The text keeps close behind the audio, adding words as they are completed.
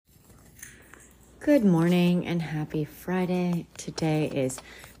Good morning and happy Friday. Today is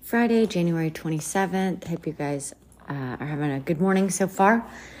Friday, January 27th. Hope you guys are having a good morning so far.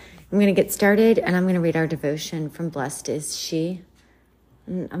 I'm going to get started and I'm going to read our devotion from Blessed is She.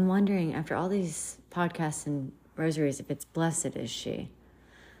 And I'm wondering, after all these podcasts and rosaries, if it's Blessed is She.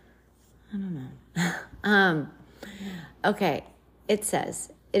 I don't know. Okay, it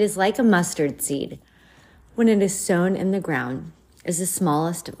says, "It is like a mustard seed. When it is sown in the ground, is the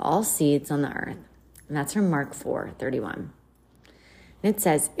smallest of all seeds on the earth." And that's from Mark 4:31. And it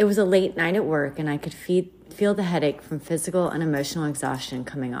says, "It was a late night at work and I could feel the headache from physical and emotional exhaustion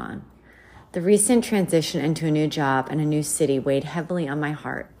coming on. The recent transition into a new job and a new city weighed heavily on my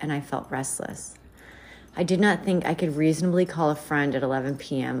heart and I felt restless. I did not think I could reasonably call a friend at 11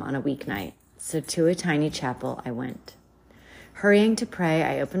 p.m. on a weeknight, so to a tiny chapel I went. Hurrying to pray,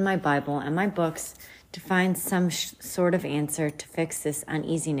 I opened my Bible and my books to find some sort of answer to fix this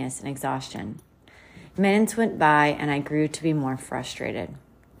uneasiness and exhaustion. Minutes went by and I grew to be more frustrated.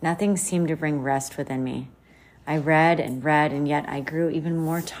 Nothing seemed to bring rest within me. I read, and yet I grew even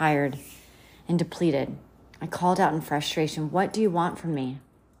more tired and depleted. I called out in frustration, 'What do you want from me?'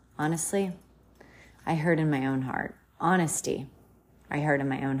 Honestly, I heard in my own heart. Honesty, I heard in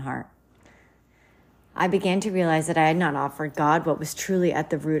my own heart. I began to realize that I had not offered God what was truly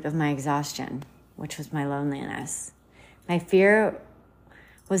at the root of my exhaustion, which was my loneliness. My fear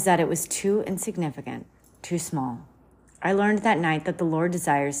was that it was too insignificant, too small. I learned that night that the Lord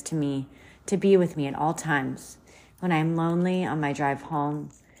desires to be with me at all times, when I am lonely on my drive home,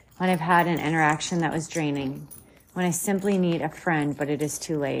 when I've had an interaction that was draining, when I simply need a friend but it is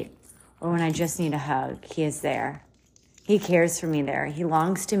too late, or when I just need a hug. He is there. He cares for me there. He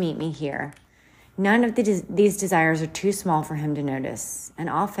longs to meet me here. None of these desires are too small for him to notice, and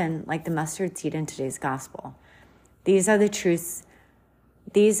often, like the mustard seed in today's gospel, these are the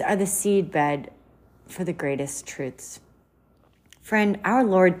seed bed for the greatest truths. Friend, our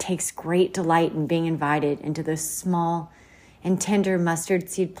Lord takes great delight in being invited into those small and tender mustard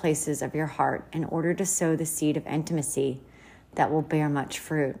seed places of your heart in order to sow the seed of intimacy that will bear much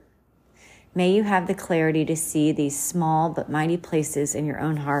fruit. May you have the clarity to see these small but mighty places in your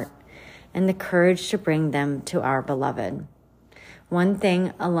own heart and the courage to bring them to our beloved. One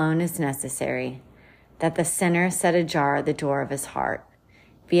thing alone is necessary, that the sinner set ajar the door of his heart,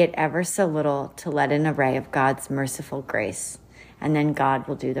 be it ever so little, to let in a ray of God's merciful grace, and then God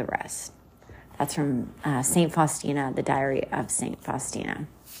will do the rest." That's from St. Faustina, the Diary of St. Faustina.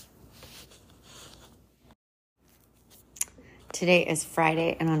 Today is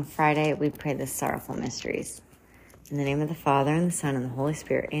Friday, and on Friday we pray the Sorrowful Mysteries. In the name of the Father, and the Son, and the Holy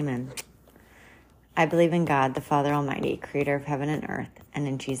Spirit, amen. I believe in God, the Father Almighty, creator of heaven and earth, and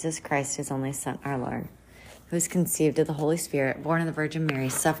in Jesus Christ, his only Son, our Lord, who was conceived of the Holy Spirit, born of the Virgin Mary,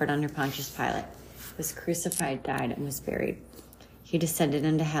 suffered under Pontius Pilate, was crucified, died, and was buried. He descended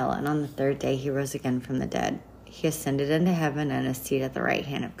into hell, and on the third day he rose again from the dead. He ascended into heaven and is seated at the right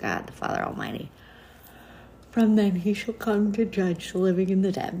hand of God, the Father Almighty. From then he shall come to judge the living and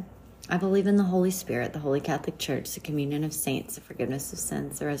the dead. I believe in the Holy Spirit, the Holy Catholic Church, the communion of saints, the forgiveness of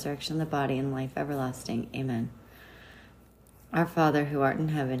sins, the resurrection of the body, and life everlasting. Amen. Our Father, who art in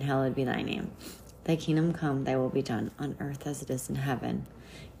heaven, hallowed be thy name. Thy kingdom come, thy will be done, on earth as it is in heaven.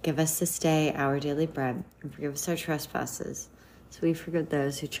 Give us this day our daily bread, and forgive us our trespasses, so we forgive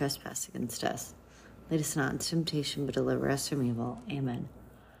those who trespass against us. Lead us not into temptation, but deliver us from evil. Amen.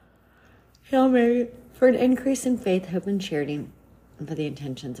 Hail Mary, for an increase in faith, hope, and charity, and for the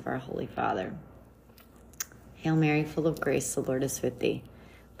intentions of our Holy Father. Hail Mary, full of grace, the Lord is with thee.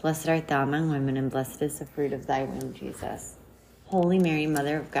 Blessed art thou among women, and blessed is the fruit of thy womb, Jesus. Holy Mary,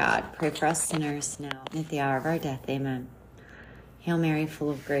 Mother of God, pray for us sinners now and at the hour of our death. Amen. Hail Mary, full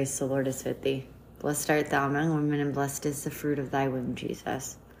of grace, the Lord is with thee. Blessed art thou among women, and blessed is the fruit of thy womb,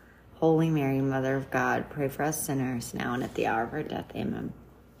 Jesus. Holy Mary, Mother of God, pray for us sinners now and at the hour of our death. Amen.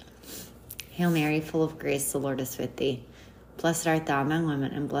 Hail Mary, full of grace, the Lord is with thee. Blessed art thou among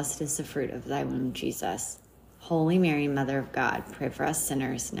women, and blessed is the fruit of thy womb, Jesus. Holy Mary, Mother of God, pray for us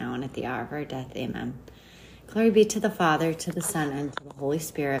sinners now and at the hour of our death. Amen. Glory be to the Father, to the Son, and to the Holy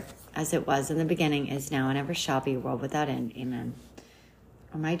Spirit, as it was in the beginning, is now, and ever shall be, world without end. Amen.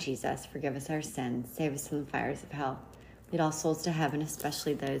 O my Jesus, forgive us our sins, save us from the fires of hell. Lead all souls to heaven,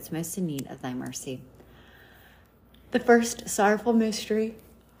 especially those most in need of thy mercy. The first sorrowful mystery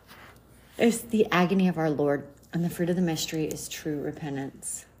is the agony of our Lord, and the fruit of the mystery is true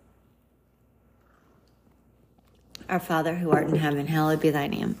repentance. Our Father, who art in heaven, hallowed be thy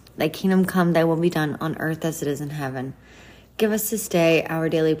name. Thy kingdom come, thy will be done on earth as it is in heaven. Give us this day our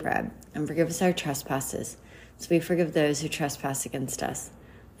daily bread, and forgive us our trespasses, so we forgive those who trespass against us.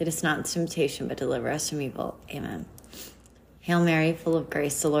 Lead us not into temptation, but deliver us from evil. Amen. Hail Mary, full of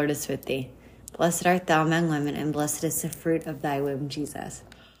grace, the Lord is with thee. Blessed art thou among women, and blessed is the fruit of thy womb, Jesus.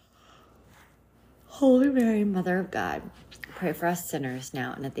 Holy Mary, Mother of God, pray for us sinners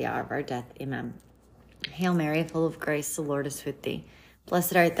now and at the hour of our death. Amen. Hail Mary, full of grace, the Lord is with thee.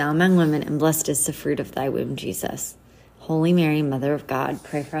 Blessed art thou among women, and blessed is the fruit of thy womb, Jesus. Holy Mary, Mother of God,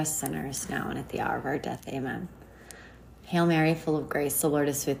 pray for us sinners now and at the hour of our death. Amen. Hail Mary, full of grace, the Lord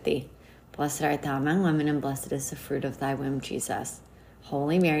is with thee. Blessed art thou among women, and blessed is the fruit of thy womb, Jesus.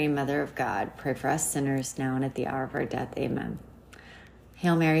 Holy Mary, Mother of God, pray for us sinners now and at the hour of our death. Amen.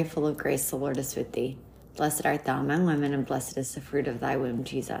 Hail Mary, full of grace, the Lord is with thee. Blessed art thou among women, and blessed is the fruit of thy womb,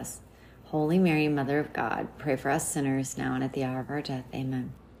 Jesus. Holy Mary, Mother of God, pray for us sinners now and at the hour of our death.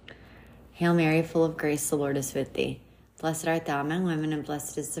 Amen. Hail Mary, full of grace, the Lord is with thee. Blessed art thou among women, and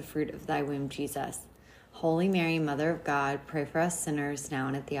blessed is the fruit of thy womb, Jesus. Holy Mary, Mother of God, pray for us sinners now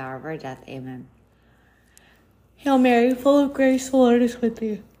and at the hour of our death. Amen. Hail Mary, full of grace, the Lord is with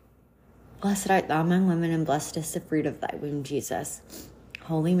thee. Blessed art thou among women, and blessed is the fruit of thy womb, Jesus.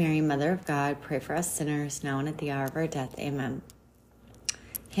 Holy Mary, Mother of God, pray for us sinners now and at the hour of our death. Amen.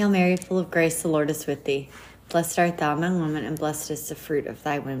 Hail Mary, full of grace, the Lord is with thee. Blessed art thou among women, and blessed is the fruit of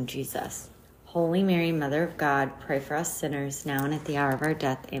thy womb, Jesus. Holy Mary, Mother of God, pray for us sinners now and at the hour of our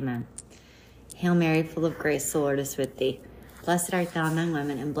death. Amen. Hail Mary, full of grace, the Lord is with thee. Blessed art thou among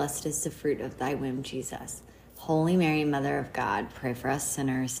women, and blessed is the fruit of thy womb, Jesus. Holy Mary, Mother of God, pray for us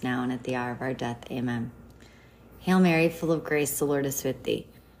sinners now and at the hour of our death. Amen. Hail Mary, full of grace, the Lord is with thee.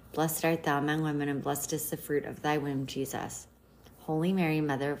 Blessed art thou among women, and blessed is the fruit of thy womb, Jesus. Holy Mary,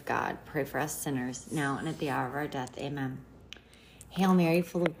 Mother of God, pray for us sinners now and at the hour of our death. Amen. Hail Mary,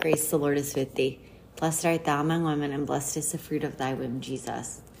 full of grace, the Lord is with thee. Blessed art thou among women, and blessed is the fruit of thy womb,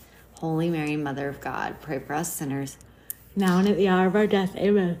 Jesus. Holy Mary, Mother of God, pray for us sinners now and at the hour of our death.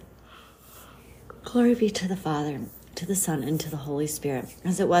 Amen. Glory be to the Father, to the Son, and to the Holy Spirit,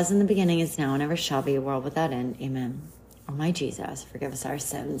 as it was in the beginning, is now, and ever shall be, a world without end. Amen. O my Jesus, forgive us our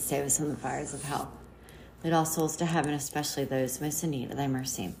sins, save us from the fires of hell. Lead all souls to heaven, especially those most in need of thy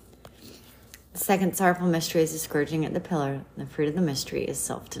mercy. The second sorrowful mystery is the scourging at the pillar. The fruit of the mystery is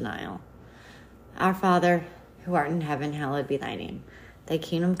self-denial. Our Father, who art in heaven, hallowed be thy name. Thy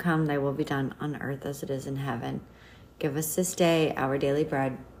kingdom come, thy will be done on earth as it is in heaven. Give us this day our daily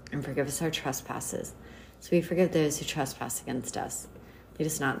bread, and forgive us our trespasses, so we forgive those who trespass against us. Lead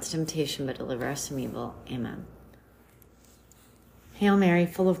us not into temptation, but deliver us from evil. Amen. Hail Mary,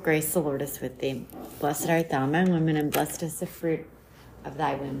 full of grace, the Lord is with thee. Blessed art thou among women, and blessed is the fruit of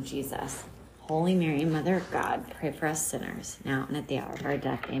thy womb, Jesus. Holy Mary, Mother of God, pray for us sinners, now and at the hour of our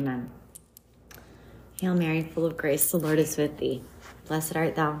death. Amen. Hail Mary, full of grace, the Lord is with thee. Blessed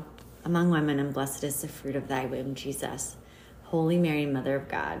art thou among women, and blessed is the fruit of thy womb, Jesus. Holy Mary, Mother of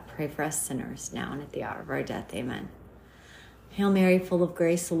God, pray for us sinners, now and at the hour of our death. Amen. Hail Mary, full of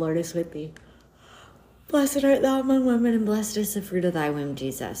grace, the Lord is with thee. Blessed art thou among women, and blessed is the fruit of thy womb,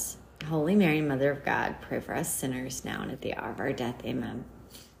 Jesus. Holy Mary, Mother of God, pray for us sinners, now and at the hour of our death. Amen.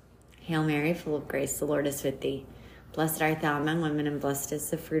 Hail Mary, full of grace, the Lord is with thee. Blessed art thou among women, and blessed is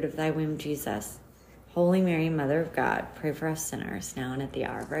the fruit of thy womb, Jesus. Holy Mary, Mother of God, pray for us sinners, now and at the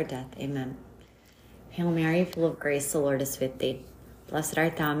hour of our death. Amen. Hail Mary, full of grace, the Lord is with thee. Blessed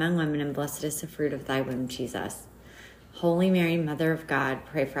art thou among women, and blessed is the fruit of thy womb, Jesus. Holy Mary, Mother of God,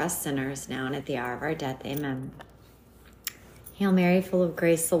 pray for us sinners, now and at the hour of our death. Amen. Hail Mary, full of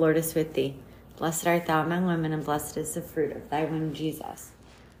grace, the Lord is with thee. Blessed art thou among women, and blessed is the fruit of thy womb, Jesus.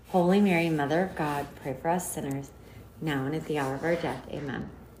 Holy Mary, Mother of God, pray for us sinners, now and at the hour of our death. Amen.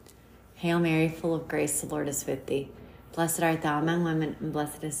 Hail Mary, full of grace, the Lord is with thee. Blessed art thou among women, and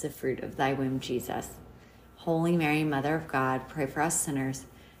blessed is the fruit of thy womb, Jesus. Holy Mary, Mother of God, pray for us sinners,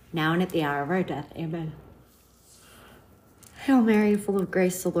 now and at the hour of our death. Amen. Hail Mary, full of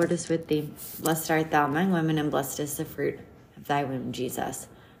grace, the Lord is with thee. Blessed art thou among women, and blessed is the fruit of thy womb, Jesus.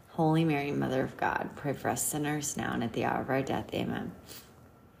 Holy Mary, Mother of God, pray for us sinners, now and at the hour of our death. Amen.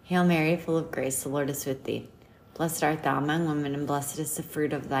 Hail Mary, full of grace, the Lord is with thee. Blessed art thou among women, and blessed is the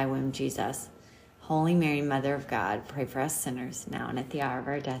fruit of thy womb, Jesus. Holy Mary, Mother of God, pray for us sinners, now and at the hour of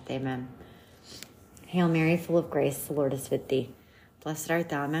our death. Amen. Hail Mary, full of grace, the Lord is with thee. Blessed art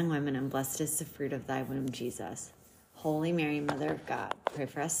thou among women, and blessed is the fruit of thy womb, Jesus. Holy Mary, Mother of God, pray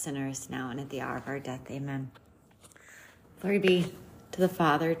for us sinners, now and at the hour of our death. Amen. Glory be to the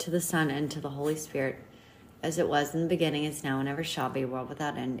Father, to the Son, and to the Holy Spirit, as it was in the beginning, is now, and ever shall be, world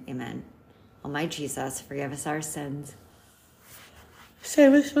without end. Amen. O my Jesus, forgive us our sins.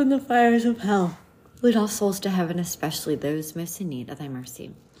 Save us from the fires of hell. Lead all souls to heaven, especially those most in need of thy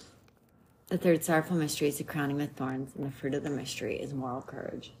mercy. The third sorrowful mystery is the crowning with thorns, and the fruit of the mystery is moral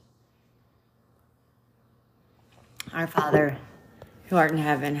courage. Our Father, who art in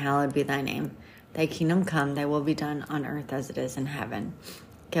heaven, hallowed be thy name. Thy kingdom come, thy will be done on earth as it is in heaven.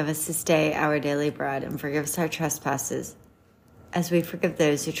 Give us this day our daily bread, and forgive us our trespasses, as we forgive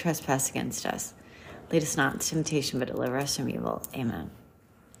those who trespass against us. Lead us not into temptation, but deliver us from evil. Amen.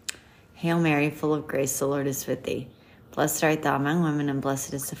 Hail Mary, full of grace, the Lord is with thee. Blessed art thou among women, and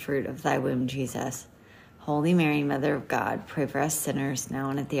blessed is the fruit of thy womb, Jesus. Holy Mary, Mother of God, pray for us sinners, now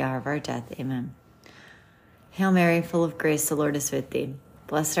and at the hour of our death. Amen. Hail Mary, full of grace, the Lord is with thee.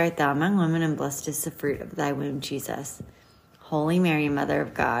 Blessed art thou among women, and blessed is the fruit of thy womb, Jesus. Holy Mary, Mother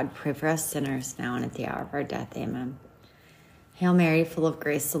of God, pray for us sinners, now and at the hour of our death. Amen. Hail Mary, full of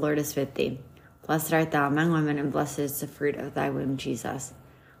grace, the Lord is with thee. Blessed art thou among women, and blessed is the fruit of thy womb, Jesus.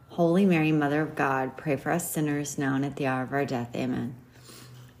 Holy Mary, Mother of God, pray for us sinners, now and at the hour of our death. Amen.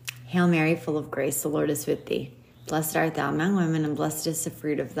 Hail Mary, full of grace, the Lord is with thee. Blessed art thou among women, and blessed is the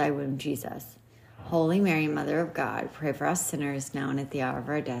fruit of thy womb, Jesus. Holy Mary, Mother of God, pray for us sinners, now and at the hour of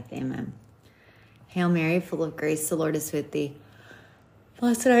our death. Amen. Hail Mary, full of grace, the Lord is with thee.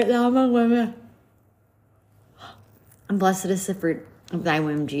 Blessed art thou among women, and blessed is the fruit of thy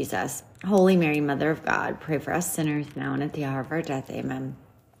womb, Jesus. Holy Mary, Mother of God, pray for us sinners, now and at the hour of our death. Amen.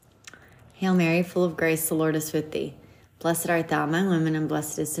 Hail Mary, full of grace, the Lord is with thee. Blessed art thou among women, and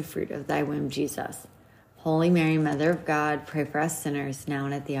blessed is the fruit of thy womb, Jesus. Holy Mary, Mother of God, pray for us sinners, now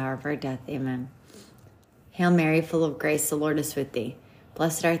and at the hour of our death. Amen. Hail Mary, full of grace, the Lord is with thee.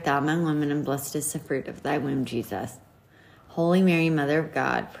 Blessed art thou among women, and blessed is the fruit of thy womb, Jesus. Holy Mary, Mother of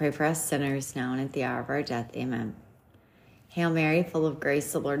God, pray for us sinners, now and at the hour of our death. Amen. Hail Mary, full of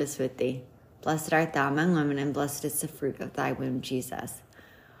grace, the Lord is with thee. Blessed art thou among women, and blessed is the fruit of thy womb, Jesus.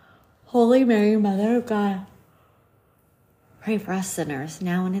 Holy Mary, Mother of God, pray for us sinners,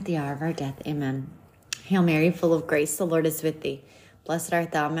 now and at the hour of our death. Amen. Hail Mary, full of grace, the Lord is with thee. Blessed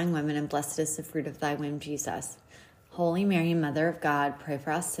art thou among women, and blessed is the fruit of thy womb, Jesus. Holy Mary, Mother of God, pray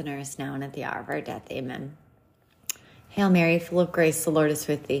for us sinners, now and at the hour of our death. Amen. Hail Mary, full of grace, the Lord is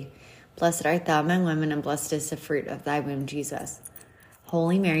with thee. Blessed art thou among women, and blessed is the fruit of thy womb, Jesus.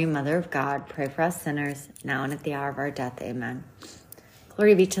 Holy Mary, Mother of God, pray for us sinners, now and at the hour of our death. Amen.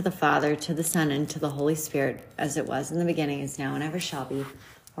 Glory be to the Father, to the Son, and to the Holy Spirit, as it was in the beginning, is now, and ever shall be,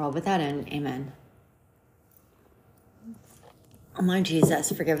 world without end. Amen. O my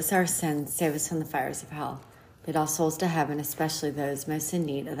Jesus, forgive us our sins, save us from the fires of hell. Lead all souls to heaven, especially those most in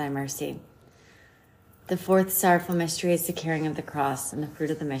need of thy mercy. The fourth sorrowful mystery is the carrying of the cross, and the fruit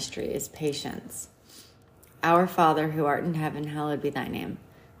of the mystery is patience. Our Father, who art in heaven, hallowed be thy name.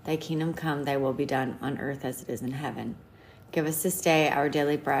 Thy kingdom come, thy will be done, on earth as it is in heaven. Give us this day our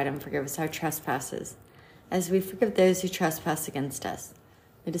daily bread, and forgive us our trespasses, as we forgive those who trespass against us.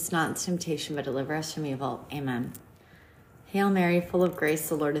 Lead us not into temptation, but deliver us from evil. Amen. Hail Mary, full of grace,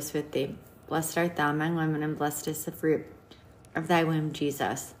 the Lord is with thee. Blessed art thou among women, and blessed is the fruit of thy womb,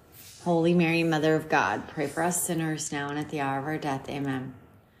 Jesus. Holy Mary, Mother of God, pray for us sinners, now and at the hour of our death. Amen.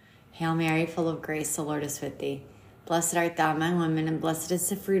 Hail Mary, full of grace, the Lord is with thee. Blessed art thou among women, and blessed is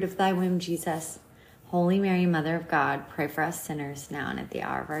the fruit of thy womb, Jesus. Holy Mary, Mother of God, pray for us sinners, now and at the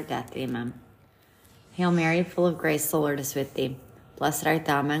hour of our death. Amen. Hail Mary, full of grace, the Lord is with thee. Blessed art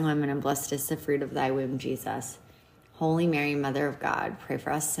thou among women, and blessed is the fruit of thy womb, Jesus. Holy Mary, Mother of God, pray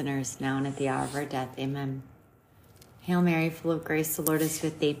for us sinners, now and at the hour of our death. Amen. Hail Mary, full of grace, the Lord is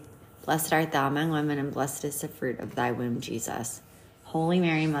with thee. Blessed art thou among women, and blessed is the fruit of thy womb, Jesus. Holy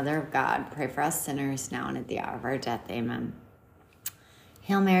Mary, Mother of God, pray for us sinners, now and at the hour of our death. Amen.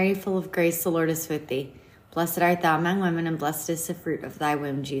 Hail Mary, full of grace, the Lord is with thee. Blessed art thou among women, and blessed is the fruit of thy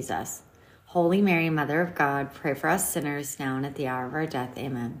womb, Jesus. Holy Mary, Mother of God, pray for us sinners, now and at the hour of our death.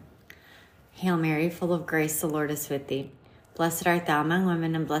 Amen. Hail Mary, full of grace, the Lord is with thee. Blessed art thou among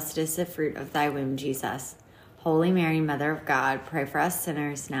women, and blessed is the fruit of thy womb, Jesus. Holy Mary, Mother of God, pray for us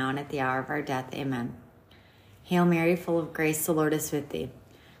sinners, now and at the hour of our death. Amen. Hail Mary, full of grace, the Lord is with thee.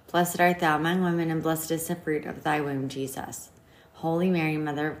 Blessed art thou among women, and blessed is the fruit of thy womb, Jesus. Holy Mary,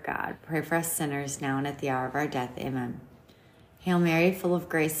 Mother of God, pray for us sinners, now and at the hour of our death. Amen. Hail Mary, full of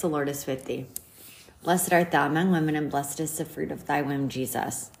grace, the Lord is with thee. Blessed art thou among women, and blessed is the fruit of thy womb,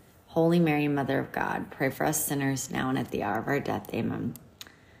 Jesus. Holy Mary, Mother of God, pray for us sinners, now and at the hour of our death. Amen.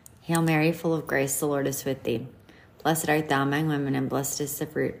 Hail Mary, full of grace, the Lord is with thee. Blessed art thou among women, and blessed is the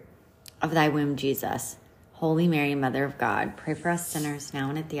fruit of thy womb, Jesus. Holy Mary, Mother of God, pray for us sinners, now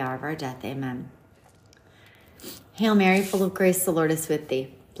and at the hour of our death. Amen. Hail Mary, full of grace, the Lord is with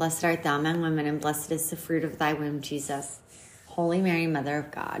thee. Blessed art thou among women, and blessed is the fruit of thy womb, Jesus. Holy Mary, Mother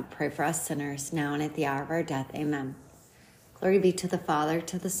of God, pray for us sinners, now and at the hour of our death. Amen. Glory be to the Father,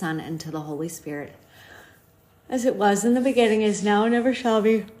 to the Son, and to the Holy Spirit, as it was in the beginning, is now, and ever shall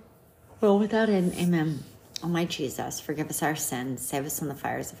be, world without end. Amen. O my Jesus, forgive us our sins, save us from the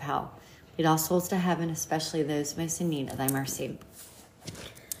fires of hell. Lead all souls to heaven, especially those most in need of thy mercy.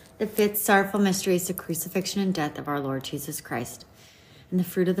 The fifth sorrowful mystery is the crucifixion and death of our Lord Jesus Christ. And the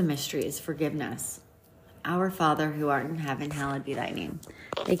fruit of the mystery is forgiveness. Our Father, who art in heaven, hallowed be thy name.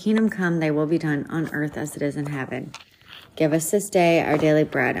 Thy kingdom come, thy will be done on earth as it is in heaven. Give us this day our daily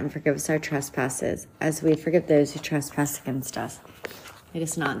bread, and forgive us our trespasses, as we forgive those who trespass against us. Lead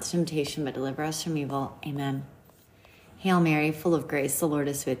us not into temptation, but deliver us from evil. Amen. Hail Mary, full of grace, the Lord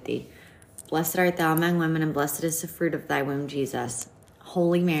is with thee. Blessed art thou among women, and blessed is the fruit of thy womb, Jesus.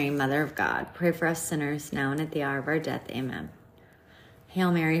 Holy Mary, Mother of God, pray for us sinners, now and at the hour of our death. Amen.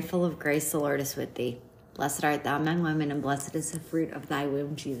 Hail Mary, full of grace, the Lord is with thee. Blessed art thou among women, and blessed is the fruit of thy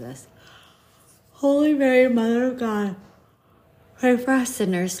womb, Jesus. Holy Mary, Mother of God, pray for us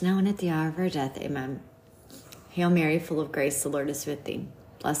sinners, now and at the hour of our death. Amen. Hail Mary, full of grace, the Lord is with thee.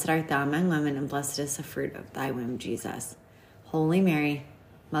 Blessed art thou among women, and blessed is the fruit of thy womb, Jesus. Holy Mary,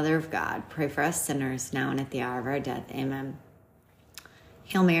 Mother of God, pray for us sinners, now and at the hour of our death. Amen.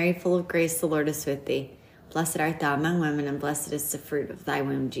 Hail Mary, full of grace, the Lord is with thee. Blessed art thou among women, and blessed is the fruit of thy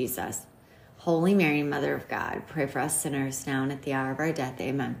womb, Jesus. Holy Mary, Mother of God, pray for us sinners, now and at the hour of our death.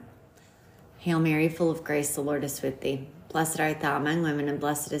 Amen. Hail Mary, full of grace, the Lord is with thee. Blessed art thou among women, and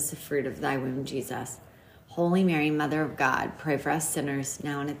blessed is the fruit of thy womb, Jesus. Holy Mary, Mother of God, pray for us sinners,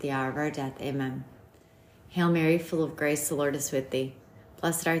 now and at the hour of our death. Amen. Hail Mary, full of grace, the Lord is with thee.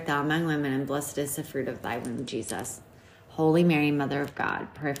 Blessed art thou among women, and blessed is the fruit of thy womb, Jesus. Holy Mary, Mother of God,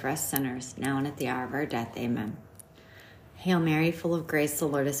 pray for us sinners, now and at the hour of our death. Amen. Hail Mary, full of grace, the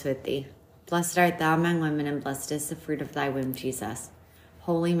Lord is with thee. Blessed art thou among women, and blessed is the fruit of thy womb, Jesus.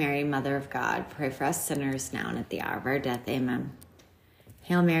 Holy Mary, Mother of God, pray for us sinners, now and at the hour of our death. Amen.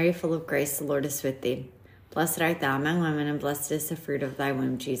 Hail Mary, full of grace, the Lord is with thee. Blessed art thou among women, and blessed is the fruit of thy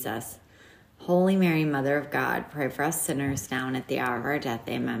womb, Jesus. Holy Mary, Mother of God, pray for us sinners, now and at the hour of our death.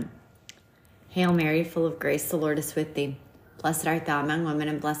 Amen. Hail Mary, full of grace, the Lord is with thee. Blessed art thou among women,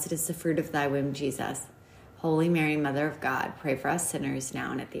 and blessed is the fruit of thy womb, Jesus. Holy Mary, Mother of God, pray for us sinners,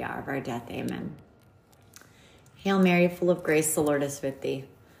 now and at the hour of our death. Amen. Hail Mary, full of grace, the Lord is with thee.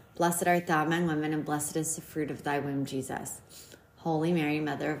 Blessed art thou among women, and blessed is the fruit of thy womb, Jesus. Holy Mary,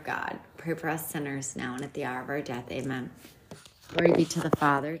 Mother of God, pray for us sinners, now and at the hour of our death. Amen. Glory be to the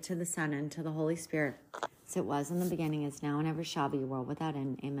Father, to the Son, and to the Holy Spirit, as it was in the beginning, is now, and ever shall be, world without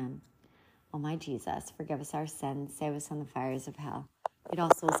end. Amen. O my Jesus, forgive us our sins, save us from the fires of hell. Lead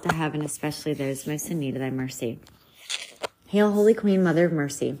all souls to heaven, especially those most in need of thy mercy. Hail, Holy Queen, Mother of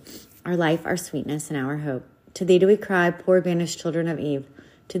Mercy, our life, our sweetness, and our hope. To thee do we cry, poor banished children of Eve.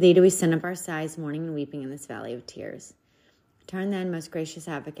 To thee do we send up our sighs, mourning and weeping in this valley of tears. Turn then, most gracious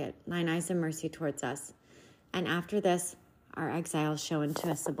Advocate, thine eyes of mercy towards us, and after this our exile show unto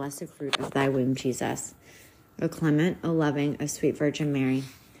us the blessed fruit of thy womb, Jesus. O clement, O loving, O sweet Virgin Mary,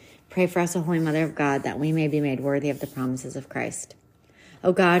 pray for us, O Holy Mother of God, that we may be made worthy of the promises of Christ.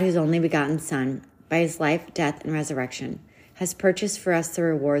 O God, whose only begotten Son, by his life, death, and resurrection, has purchased for us the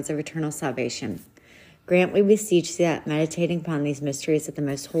rewards of eternal salvation, grant, we beseech thee, that meditating upon these mysteries of the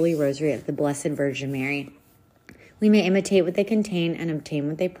most holy rosary of the Blessed Virgin Mary, we may imitate what they contain and obtain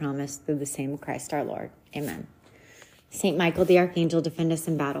what they promise through the same Christ our Lord. Amen. Saint Michael the Archangel, defend us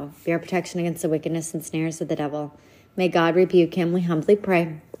in battle. Be our protection against the wickedness and snares of the devil. May God rebuke him, we humbly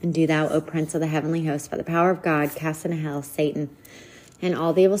pray. And do thou, O Prince of the heavenly host, by the power of God, cast into hell Satan and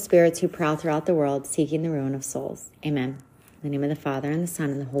all the evil spirits who prowl throughout the world, seeking the ruin of souls. Amen. In the name of the Father, and the Son,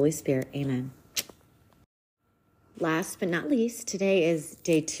 and the Holy Spirit. Amen. Last but not least, today is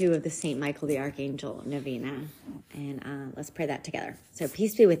day 2 of the Saint Michael the Archangel Novena. And let's pray that together. So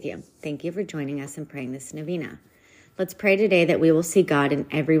peace be with you. Thank you for joining us in praying this Novena. Let's pray today that we will see God in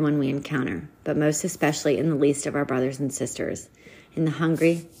everyone we encounter, but most especially in the least of our brothers and sisters, in the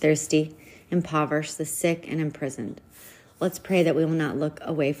hungry, thirsty, impoverished, the sick, and imprisoned. Let's pray that we will not look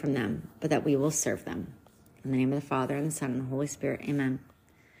away from them, but that we will serve them. In the name of the Father, and the Son, and the Holy Spirit. Amen.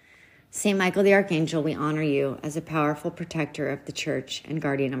 Saint Michael the Archangel, we honor you as a powerful protector of the Church and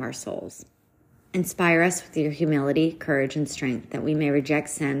guardian of our souls. Inspire us with your humility, courage, and strength, that we may reject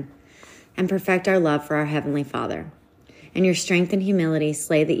sin and perfect our love for our Heavenly Father. In your strength and humility,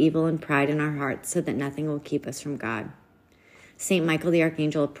 slay the evil and pride in our hearts, so that nothing will keep us from God. Saint Michael the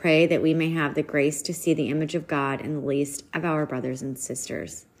Archangel, pray that we may have the grace to see the image of God in the least of our brothers and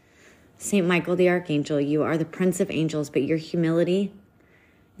sisters. Saint Michael the Archangel, you are the Prince of Angels, but in your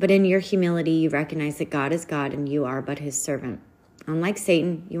humility you recognize that God is God and you are but his servant. Unlike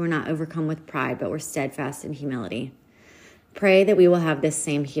Satan, you were not overcome with pride, but were steadfast in humility. Pray that we will have this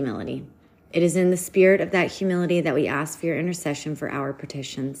same humility. It is in the spirit of that humility that we ask for your intercession for our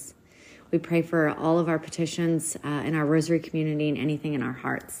petitions. We pray for all of our petitions in our rosary community and anything in our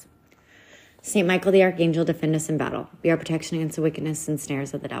hearts. Saint Michael the Archangel, defend us in battle. Be our protection against the wickedness and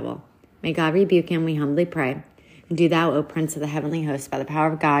snares of the devil. May God rebuke him, we humbly pray. And do thou, O Prince of the heavenly host, by the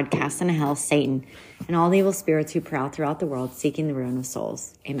power of God, cast into hell Satan and all the evil spirits who prowl throughout the world, seeking the ruin of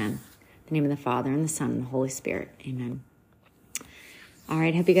souls. Amen. In the name of the Father, and the Son, and the Holy Spirit. Amen. All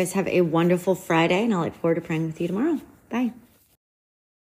right, hope you guys have a wonderful Friday, and I'll look forward to praying with you tomorrow. Bye.